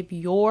you gave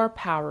your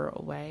power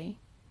away,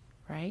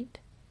 right?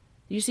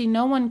 You see,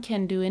 no one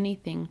can do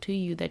anything to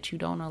you that you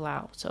don't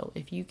allow. So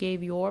if you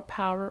gave your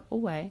power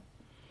away,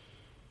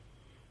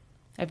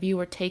 if you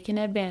were taken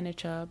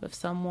advantage of, if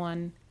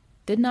someone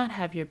did not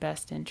have your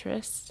best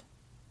interest,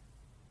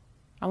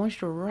 I want you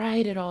to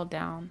write it all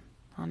down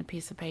on a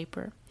piece of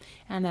paper,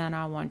 and then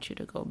I want you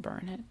to go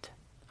burn it.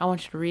 I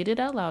want you to read it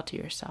out loud to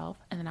yourself,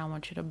 and then I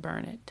want you to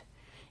burn it,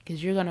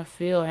 because you're going to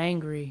feel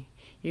angry.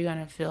 You're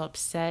going to feel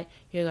upset.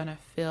 You're going to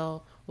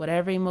feel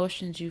whatever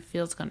emotions you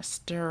feel is going to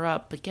stir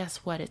up. But guess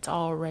what? It's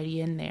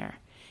already in there.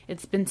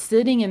 It's been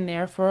sitting in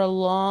there for a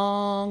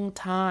long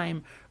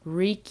time,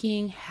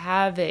 wreaking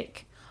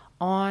havoc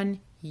on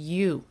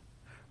you,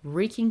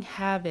 wreaking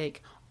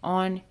havoc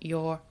on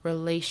your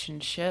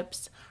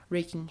relationships,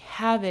 wreaking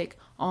havoc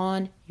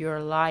on your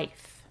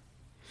life.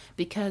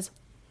 Because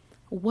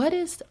what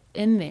is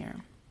in there?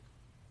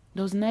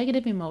 Those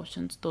negative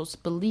emotions, those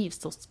beliefs,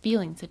 those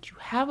feelings that you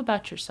have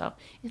about yourself,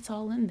 it's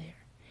all in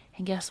there.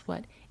 And guess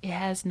what? It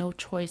has no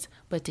choice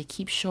but to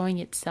keep showing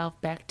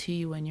itself back to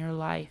you in your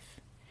life.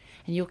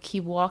 And you'll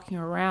keep walking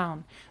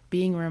around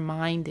being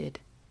reminded,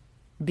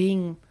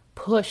 being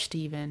pushed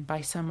even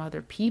by some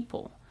other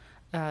people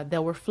that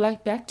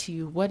reflect back to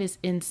you what is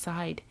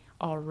inside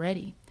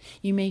already.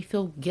 You may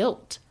feel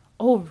guilt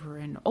over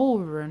and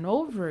over and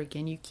over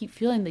again. You keep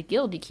feeling the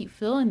guilt. You keep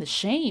feeling the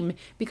shame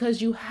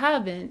because you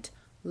haven't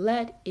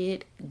let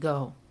it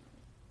go.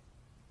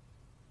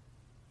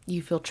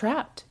 You feel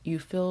trapped. You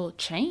feel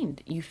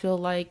chained. You feel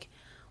like,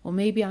 well,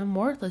 maybe I'm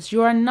worthless.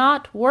 You are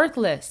not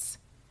worthless.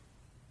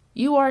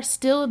 You are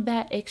still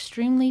that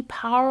extremely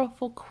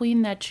powerful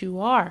queen that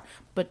you are.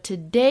 But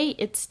today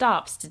it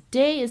stops.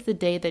 Today is the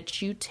day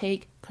that you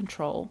take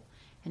control.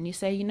 And you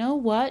say, you know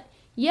what?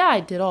 Yeah, I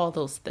did all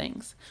those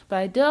things. But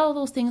I did all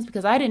those things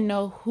because I didn't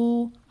know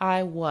who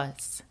I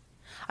was.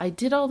 I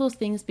did all those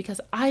things because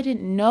I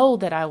didn't know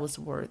that I was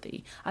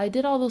worthy. I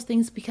did all those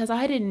things because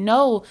I didn't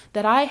know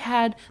that I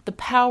had the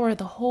power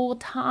the whole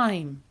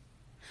time.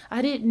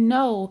 I didn't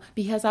know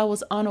because I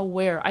was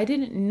unaware. I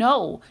didn't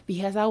know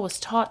because I was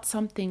taught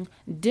something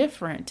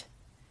different.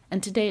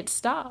 And today it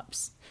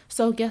stops.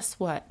 So guess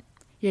what?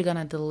 You're going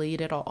to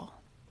delete it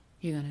all.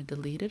 You're going to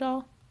delete it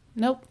all?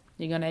 Nope.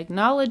 You're going to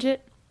acknowledge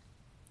it.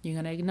 You're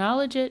going to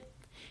acknowledge it.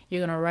 You're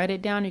going to write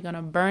it down. You're going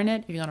to burn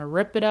it. You're going to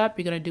rip it up.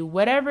 You're going to do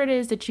whatever it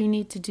is that you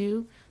need to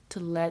do to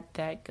let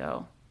that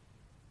go.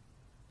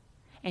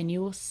 And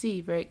you will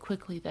see very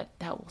quickly that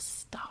will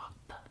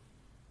stop.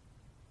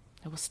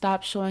 It will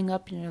stop showing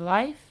up in your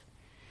life.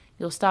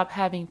 You'll stop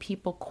having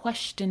people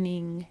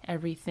questioning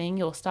everything.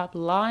 You'll stop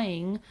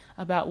lying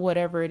about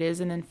whatever it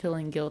is and then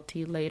feeling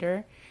guilty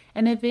later.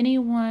 And if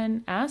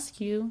anyone asks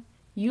you,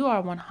 you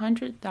are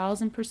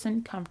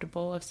 100,000%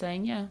 comfortable of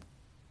saying, yeah,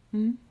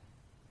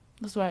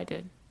 that's what I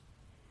did.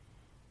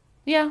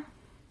 Yeah,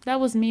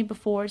 that was me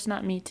before. It's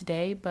not me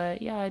today,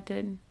 but yeah, I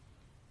did.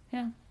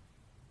 Yeah.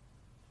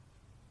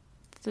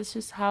 That's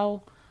just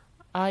how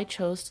I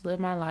chose to live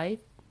my life,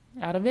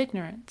 out of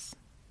ignorance.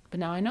 But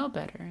now I know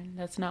better, and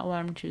that's not what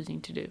I'm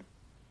choosing to do.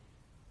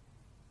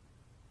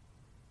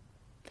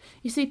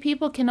 You see,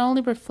 people can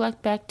only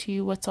reflect back to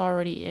you what's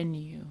already in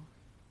you.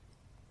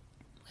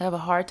 We have a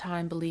hard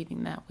time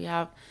believing that. We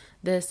have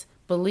this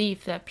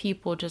belief that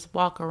people just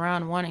walk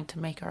around wanting to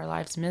make our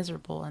lives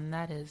miserable, and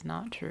that is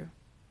not true.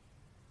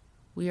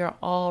 We are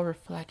all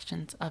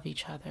reflections of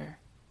each other.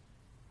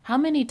 How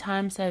many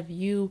times have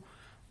you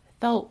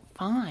felt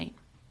fine?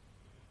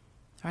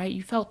 Right?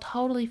 You felt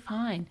totally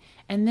fine.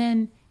 And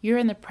then you're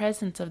in the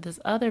presence of this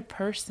other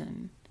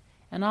person,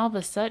 and all of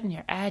a sudden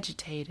you're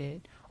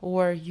agitated,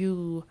 or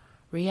you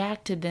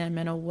react to them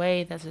in a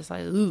way that's just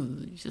like,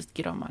 ooh, you just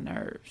get on my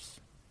nerves.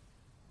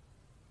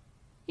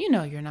 You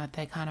know you're not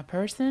that kind of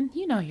person.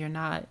 You know you're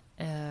not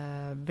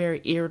a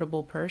very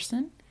irritable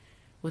person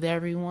with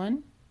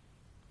everyone.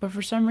 But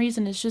for some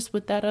reason, it's just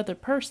with that other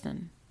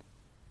person.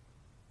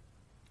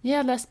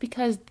 Yeah, that's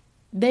because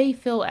they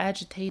feel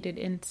agitated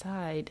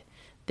inside.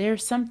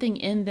 There's something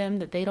in them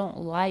that they don't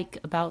like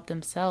about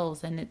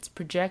themselves, and it's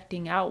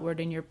projecting outward,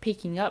 and you're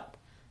picking up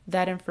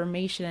that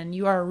information, and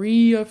you are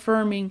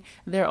reaffirming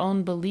their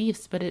own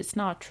beliefs, but it's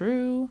not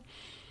true.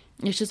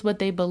 It's just what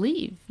they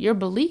believe. Your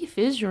belief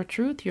is your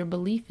truth. Your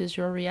belief is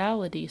your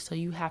reality, so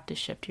you have to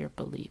shift your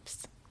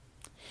beliefs.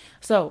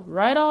 So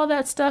write all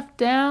that stuff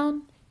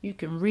down. You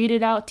can read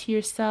it out to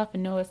yourself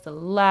and know it's the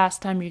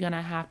last time you're going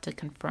to have to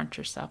confront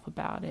yourself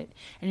about it.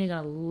 And you're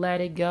going to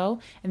let it go.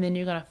 And then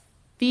you're going to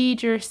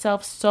feed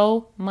yourself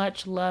so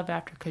much love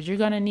after, because you're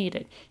going to need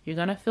it. You're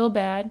going to feel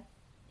bad.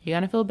 You're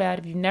going to feel bad.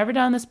 If you've never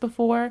done this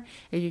before,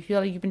 if you feel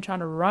like you've been trying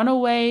to run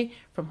away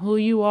from who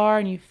you are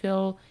and you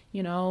feel,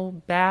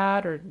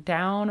 bad or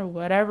down or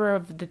whatever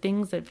of the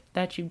things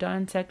that you've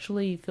done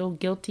sexually, you feel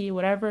guilty,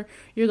 whatever,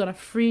 you're going to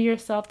free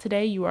yourself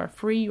today. You are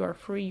free. You are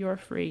free. You are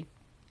free.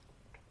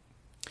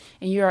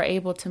 And you are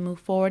able to move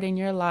forward in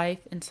your life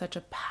in such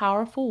a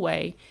powerful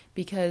way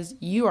because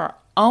you are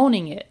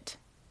owning it.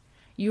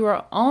 You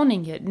are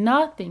owning it.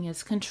 Nothing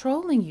is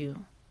controlling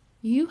you.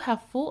 You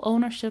have full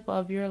ownership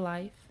of your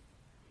life.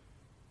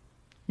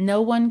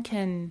 No one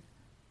can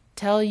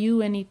tell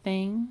you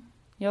anything.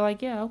 You're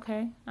like, yeah,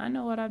 okay, I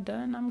know what I've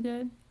done. I'm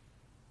good.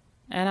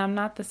 And I'm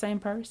not the same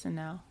person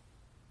now.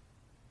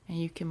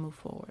 And you can move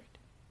forward.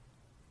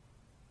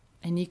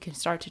 And you can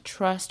start to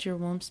trust your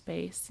womb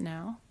space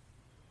now.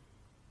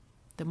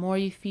 The more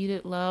you feed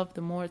it love,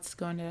 the more it's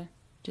going to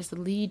just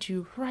lead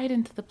you right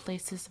into the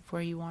places of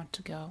where you want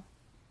to go.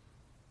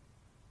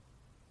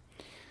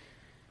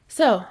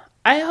 So,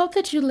 I hope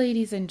that you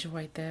ladies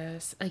enjoyed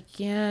this.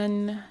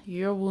 Again,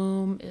 your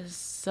womb is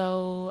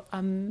so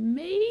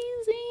amazing.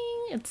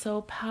 It's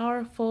so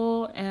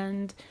powerful.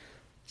 And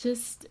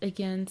just,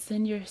 again,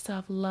 send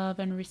yourself love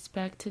and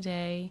respect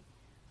today.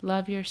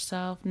 Love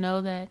yourself.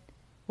 Know that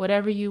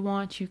whatever you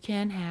want, you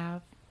can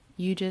have.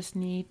 You just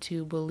need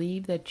to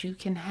believe that you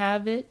can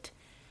have it.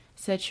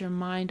 Set your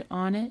mind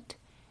on it.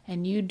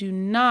 And you do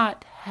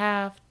not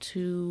have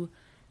to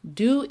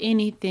do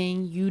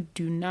anything you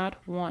do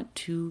not want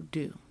to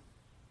do.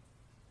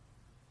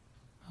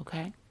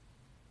 Okay?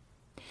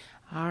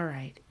 All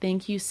right.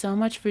 Thank you so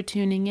much for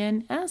tuning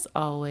in. As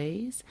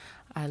always,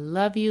 I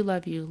love you,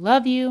 love you,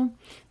 love you.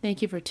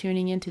 Thank you for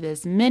tuning into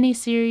this mini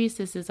series.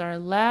 This is our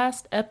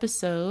last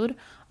episode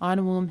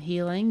on womb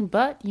healing,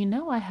 but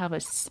I have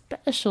a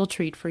special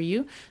treat for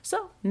you.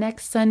 So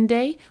next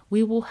Sunday,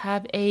 we will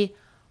have an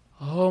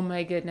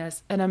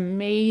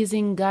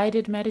amazing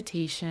guided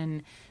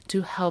meditation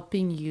to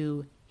helping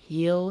you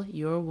heal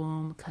your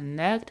womb,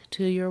 connect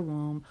to your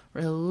womb,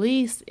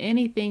 release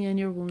anything in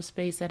your womb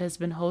space that has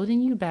been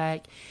holding you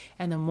back.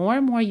 And the more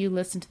and more you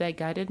listen to that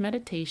guided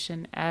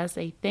meditation as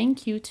a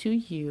thank you to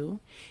you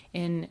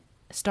in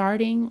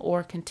starting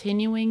or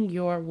continuing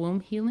your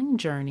womb healing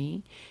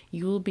journey,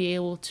 you will be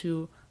able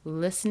to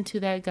listen to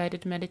that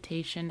guided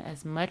meditation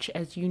as much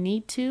as you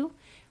need to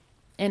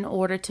in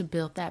order to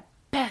build that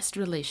best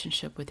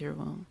relationship with your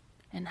womb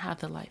and have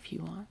the life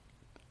you want.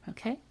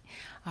 Okay?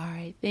 All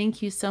right.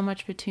 Thank you so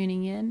much for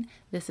tuning in.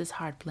 This is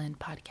Heart Blend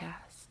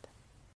Podcast.